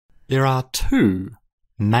There are two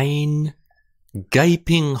main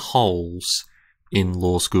gaping holes in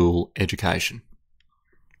law school education.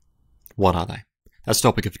 What are they? That's the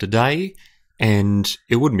topic of today, and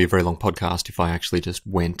it wouldn't be a very long podcast if I actually just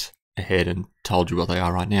went ahead and told you what they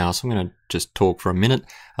are right now. So I'm going to just talk for a minute.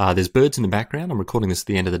 There's birds in the background. I'm recording this at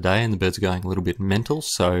the end of the day, and the birds are going a little bit mental,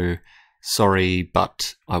 so sorry,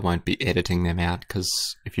 but I won't be editing them out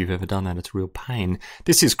because if you've ever done that, it's a real pain.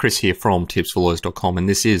 This is Chris here from tipsforlawyers.com, and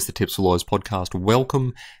this is the Tips for Lawyers podcast.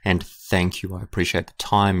 Welcome and thank you. I appreciate the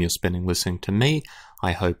time you're spending listening to me.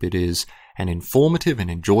 I hope it is an informative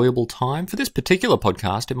and enjoyable time. For this particular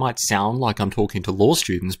podcast, it might sound like I'm talking to law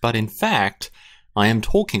students, but in fact, I am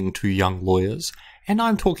talking to young lawyers, and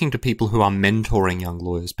I'm talking to people who are mentoring young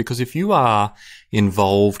lawyers, because if you are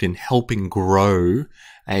involved in helping grow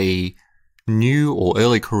a new or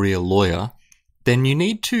early career lawyer, then you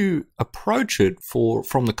need to approach it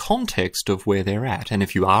from the context of where they're at. And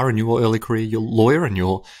if you are a new or early career lawyer and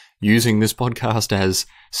you're using this podcast as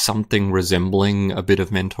something resembling a bit of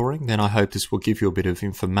mentoring, then I hope this will give you a bit of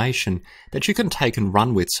information that you can take and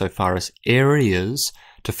run with so far as areas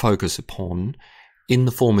to focus upon in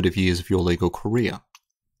the formative years of your legal career.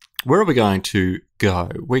 Where are we going to go?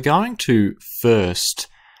 We're going to first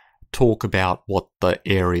talk about what the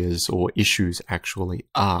areas or issues actually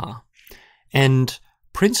are. And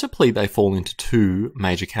principally, they fall into two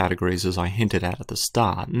major categories, as I hinted at the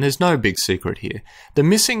start. And there's no big secret here. The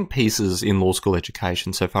missing pieces in law school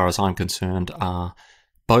education, so far as I'm concerned, are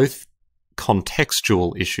both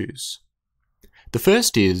contextual issues. The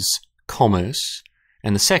first is commerce,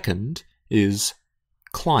 and the second is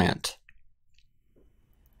client.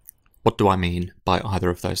 What do I mean by either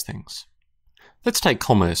of those things? Let's take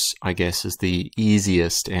commerce, I guess, as the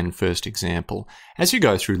easiest and first example. As you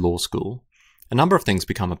go through law school, a number of things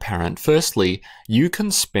become apparent. Firstly, you can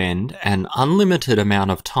spend an unlimited amount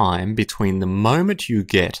of time between the moment you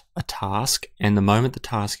get a task and the moment the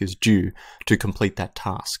task is due to complete that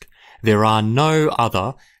task. There are no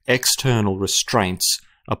other external restraints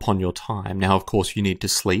upon your time. Now, of course, you need to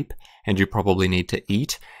sleep, and you probably need to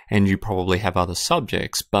eat, and you probably have other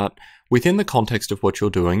subjects, but within the context of what you're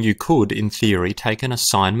doing, you could, in theory, take an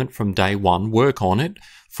assignment from day one, work on it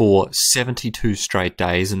for 72 straight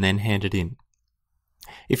days, and then hand it in.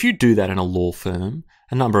 If you do that in a law firm,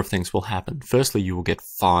 a number of things will happen. Firstly, you will get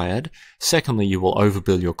fired. Secondly, you will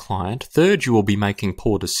overbill your client. Third, you will be making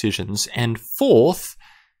poor decisions. And fourth,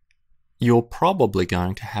 you're probably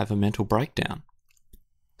going to have a mental breakdown.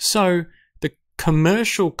 So, the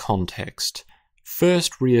commercial context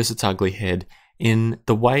first rears its ugly head in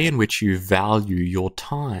the way in which you value your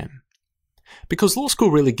time. Because law school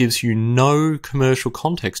really gives you no commercial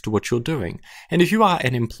context to what you're doing. And if you are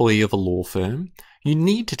an employee of a law firm, you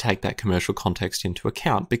need to take that commercial context into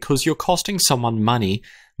account, because you're costing someone money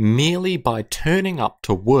merely by turning up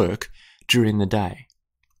to work during the day.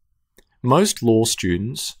 Most law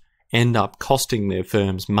students end up costing their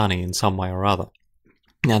firms money in some way or other.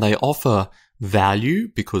 Now, they offer value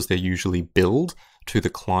because they're usually billed to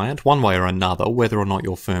the client one way or another, whether or not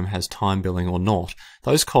your firm has time billing or not.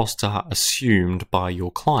 Those costs are assumed by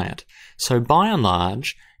your client. So by and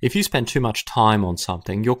large, if you spend too much time on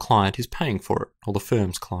something, your client is paying for it, or the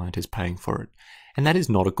firm's client is paying for it. And that is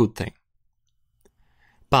not a good thing.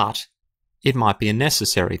 But it might be a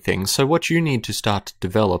necessary thing. So what you need to start to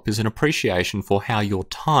develop is an appreciation for how your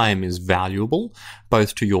time is valuable,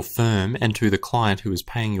 both to your firm and to the client who is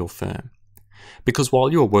paying your firm. Because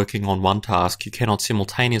while you're working on one task, you cannot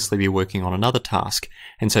simultaneously be working on another task.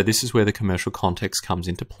 And so this is where the commercial context comes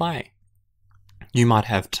into play. You might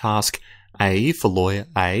have task A for lawyer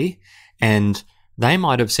A, and they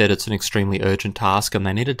might have said it's an extremely urgent task and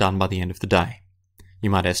they need it done by the end of the day. You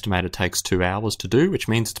might estimate it takes 2 hours to do, which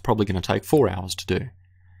means it's probably going to take 4 hours to do.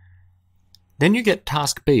 Then you get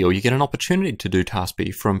task B, or you get an opportunity to do task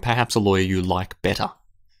B from perhaps a lawyer you like better,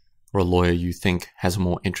 or a lawyer you think has a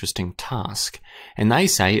more interesting task. And they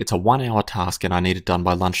say it's a 1 hour task and I need it done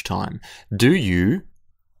by lunchtime. Do you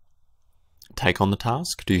take on the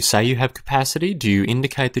task? Do you say you have capacity? Do you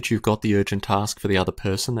indicate that you've got the urgent task for the other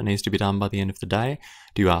person that needs to be done by the end of the day?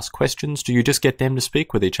 Do you ask questions? Do you just get them to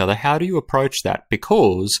speak with each other? How do you approach that?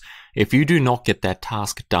 Because if you do not get that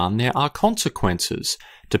task done, there are consequences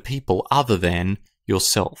to people other than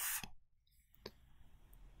yourself.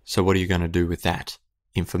 So what are you going to do with that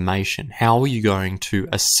information? How are you going to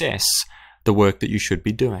assess the work that you should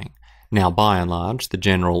be doing? Now, by and large, the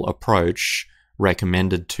general approach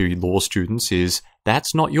recommended to law students is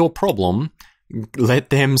that's not your problem. Let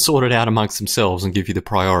them sort it out amongst themselves and give you the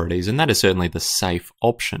priorities. And that is certainly the safe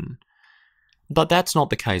option. But that's not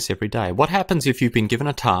the case every day. What happens if you've been given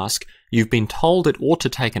a task, you've been told it ought to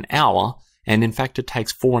take an hour, and in fact it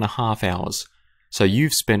takes 4.5 hours? So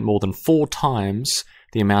you've spent more than 4 times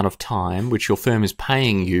the amount of time which your firm is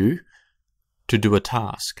paying you to do a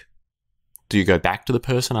task. Do you go back to the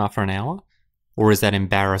person after an hour? Or is that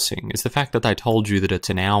embarrassing? Is the fact that they told you that it's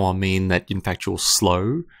an hour mean that in fact you're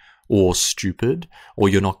slow or stupid or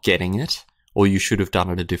you're not getting it or you should have done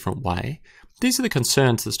it a different way? These are the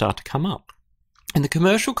concerns that start to come up. And the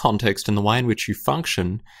commercial context and the way in which you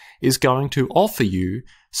function is going to offer you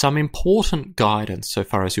some important guidance so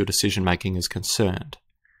far as your decision making is concerned.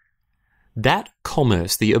 That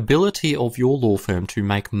commerce, the ability of your law firm to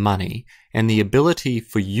make money and the ability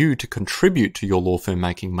for you to contribute to your law firm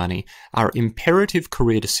making money are imperative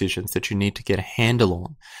career decisions that you need to get a handle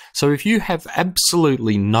on. So if you have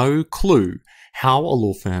absolutely no clue how a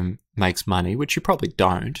law firm makes money, which you probably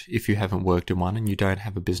don't if you haven't worked in one and you don't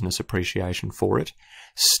have a business appreciation for it,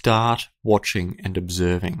 start watching and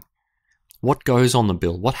observing. What goes on the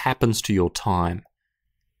bill? What happens to your time?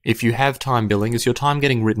 If you have time billing, is your time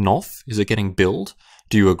getting written off? Is it getting billed?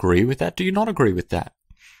 Do you agree with that? Do you not agree with that?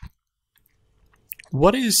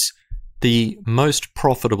 What is the most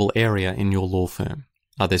profitable area in your law firm?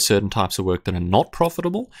 Are there certain types of work that are not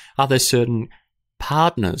profitable? Are there certain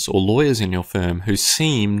partners or lawyers in your firm who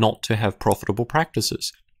seem not to have profitable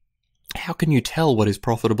practices? How can you tell what is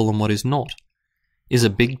profitable and what is not? Is a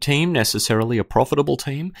big team necessarily a profitable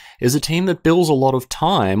team? Is a team that bills a lot of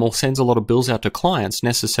time or sends a lot of bills out to clients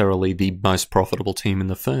necessarily the most profitable team in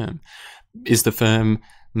the firm? Is the firm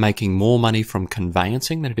making more money from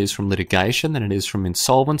conveyancing than it is from litigation, than it is from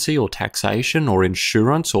insolvency or taxation or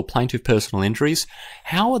insurance or plaintiff personal injuries?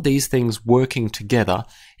 How are these things working together,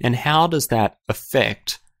 and how does that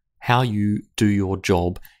affect how you do your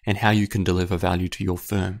job and how you can deliver value to your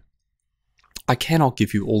firm? I cannot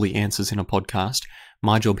give you all the answers in a podcast.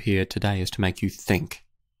 My job here today is to make you think.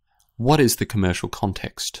 What is the commercial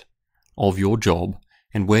context of your job,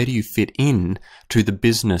 and where do you fit in to the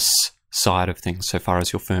business side of things so far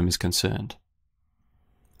as your firm is concerned?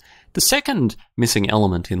 The second missing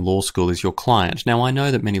element in law school is your client. Now, I know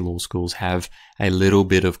that many law schools have a little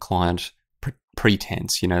bit of client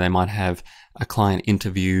pretense. You know, they might have a client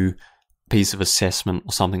interview, piece of assessment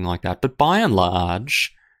or something like that. But by and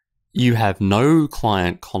large, you have no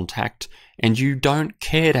client contact and you don't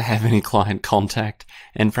care to have any client contact.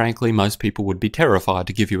 And frankly, most people would be terrified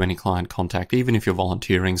to give you any client contact, even if you're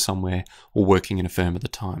volunteering somewhere or working in a firm at the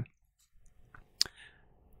time.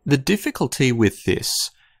 The difficulty with this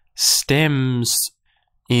stems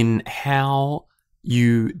in how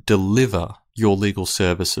you deliver your legal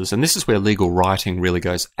services. And this is where legal writing really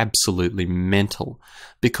goes absolutely mental,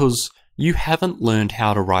 because you haven't learned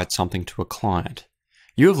how to write something to a client.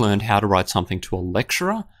 You have learned how to write something to a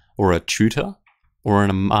lecturer or a tutor or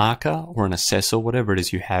a marker or an assessor, whatever it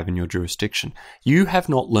is you have in your jurisdiction. You have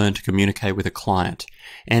not learned to communicate with a client.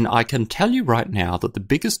 And I can tell you right now that the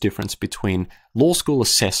biggest difference between law school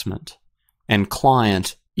assessment and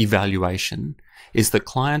client evaluation is that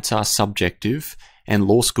clients are subjective and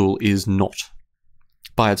law school is not.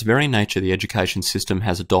 By its very nature, the education system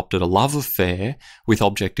has adopted a love affair with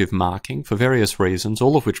objective marking for various reasons,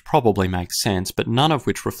 all of which probably make sense, but none of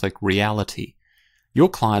which reflect reality. Your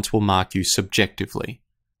clients will mark you subjectively,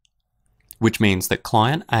 which means that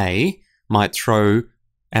client A might throw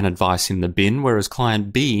an advice in the bin, whereas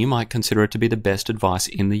client B might consider it to be the best advice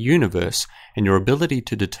in the universe. And your ability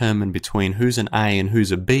to determine between who's an A and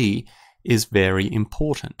who's a B is very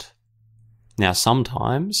important. Now,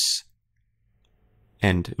 sometimes,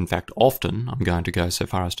 and in fact often, I'm going to go so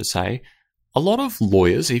far as to say, a lot of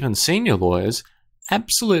lawyers, even senior lawyers,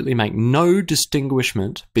 absolutely make no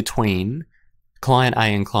distinguishment between client A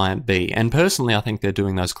and client B. And personally, I think they're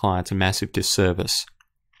doing those clients a massive disservice.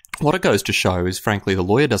 What it goes to show is, frankly, the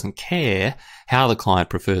lawyer doesn't care how the client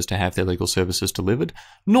prefers to have their legal services delivered,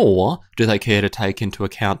 nor do they care to take into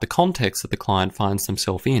account the context that the client finds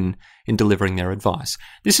themselves in delivering their advice.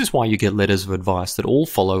 This is why you get letters of advice that all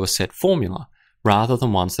follow a set formula, rather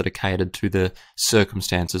than ones that are catered to the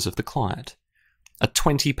circumstances of the client. A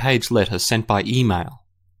 20-page letter sent by email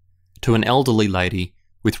to an elderly lady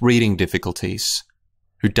with reading difficulties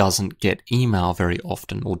who doesn't get email very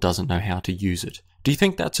often or doesn't know how to use it. Do you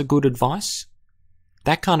think that's a good advice?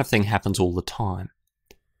 That kind of thing happens all the time.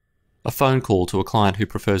 A phone call to a client who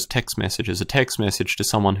prefers text messages, a text message to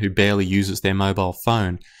someone who barely uses their mobile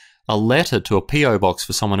phone, a letter to a PO box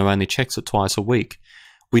for someone who only checks it twice a week.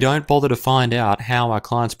 We don't bother to find out how our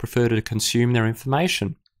clients prefer to consume their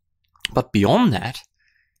information. But beyond that,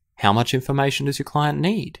 how much information does your client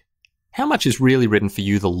need? how much is really written for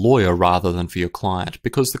you, the lawyer, rather than for your client?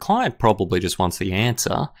 Because the client probably just wants the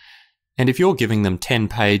answer. And if you're giving them 10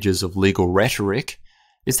 pages of legal rhetoric,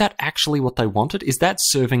 is that actually what they wanted? Is that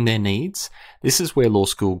serving their needs? This is where law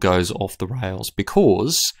school goes off the rails,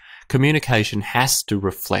 because communication has to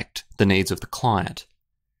reflect the needs of the client.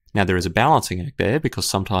 Now, there is a balancing act there, because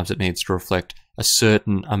sometimes it needs to reflect a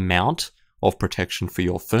certain amount of protection for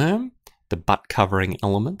your firm, the butt-covering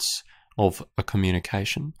elements of a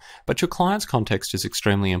communication. But your client's context is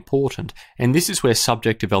extremely important, and this is where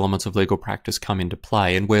subjective elements of legal practice come into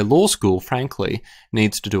play, and where law school, frankly,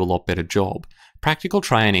 needs to do a lot better job. Practical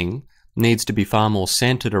training needs to be far more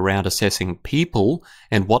centered around assessing people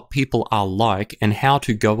and what people are like and how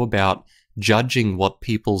to go about judging what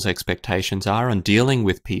people's expectations are and dealing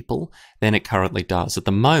with people than it currently does. At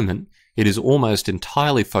the moment, it is almost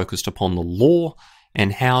entirely focused upon the law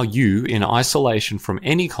and how you, in isolation from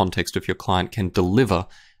any context of your client, can deliver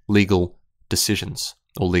legal decisions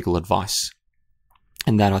or legal advice.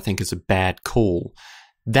 And that, I think, is a bad call.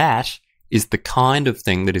 That is the kind of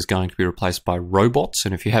thing that is going to be replaced by robots.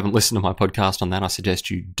 And if you haven't listened to my podcast on that, I suggest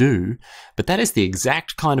you do. But that is the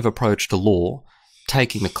exact kind of approach to law,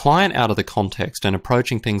 taking the client out of the context and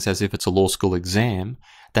approaching things as if it's a law school exam,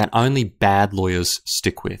 that only bad lawyers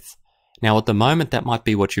stick with. Now, at the moment, that might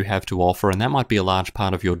be what you have to offer, and that might be a large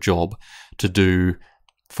part of your job to do,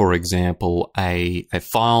 for example, a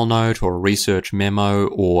file note or a research memo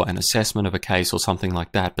or an assessment of a case or something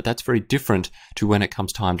like that. But that's very different to when it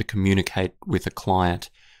comes time to communicate with a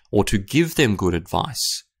client or to give them good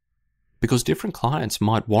advice, because different clients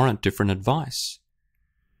might warrant different advice.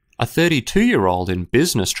 A 32-year-old in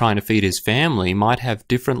business trying to feed his family might have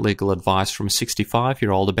different legal advice from a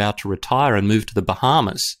 65-year-old about to retire and move to the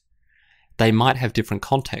Bahamas. They might have different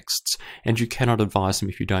contexts, and you cannot advise them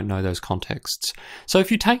if you don't know those contexts. So if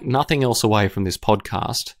you take nothing else away from this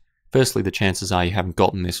podcast, firstly, the chances are you haven't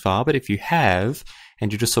gotten this far, but if you have,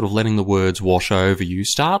 and you're just sort of letting the words wash over you,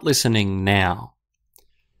 start listening now.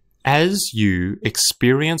 As you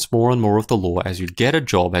experience more and more of the law, as you get a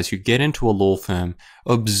job, as you get into a law firm,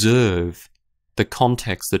 observe the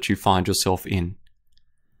context that you find yourself in.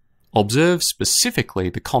 Observe specifically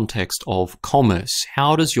the context of commerce.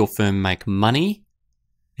 How does your firm make money,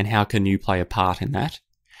 and how can you play a part in that?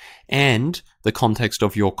 And the context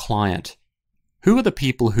of your client. Who are the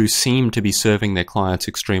people who seem to be serving their clients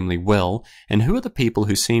extremely well, and who are the people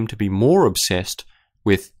who seem to be more obsessed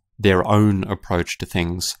with their own approach to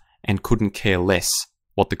things and couldn't care less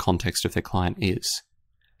what the context of their client is?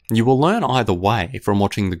 You will learn either way from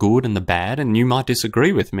watching the good and the bad, and you might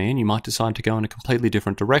disagree with me and you might decide to go in a completely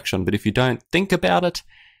different direction. But if you don't think about it,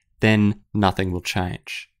 then nothing will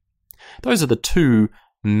change. Those are the two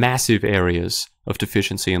massive areas of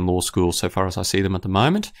deficiency in law school so far as I see them at the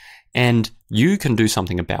moment. And you can do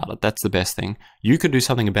something about it. That's the best thing. You can do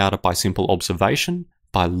something about it by simple observation,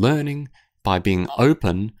 by learning, by being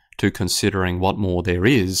open to considering what more there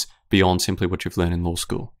is beyond simply what you've learned in law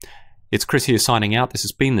school. It's Chris here signing out. This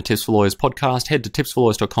has been the Tips for Lawyers podcast. Head to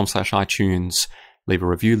tipsforlawyers.com/iTunes. Leave a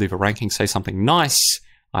review, leave a ranking, say something nice.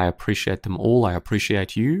 I appreciate them all. I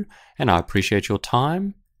appreciate you, and I appreciate your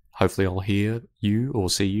time. Hopefully I'll hear you or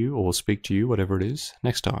see you or speak to you, whatever it is,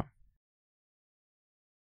 next time.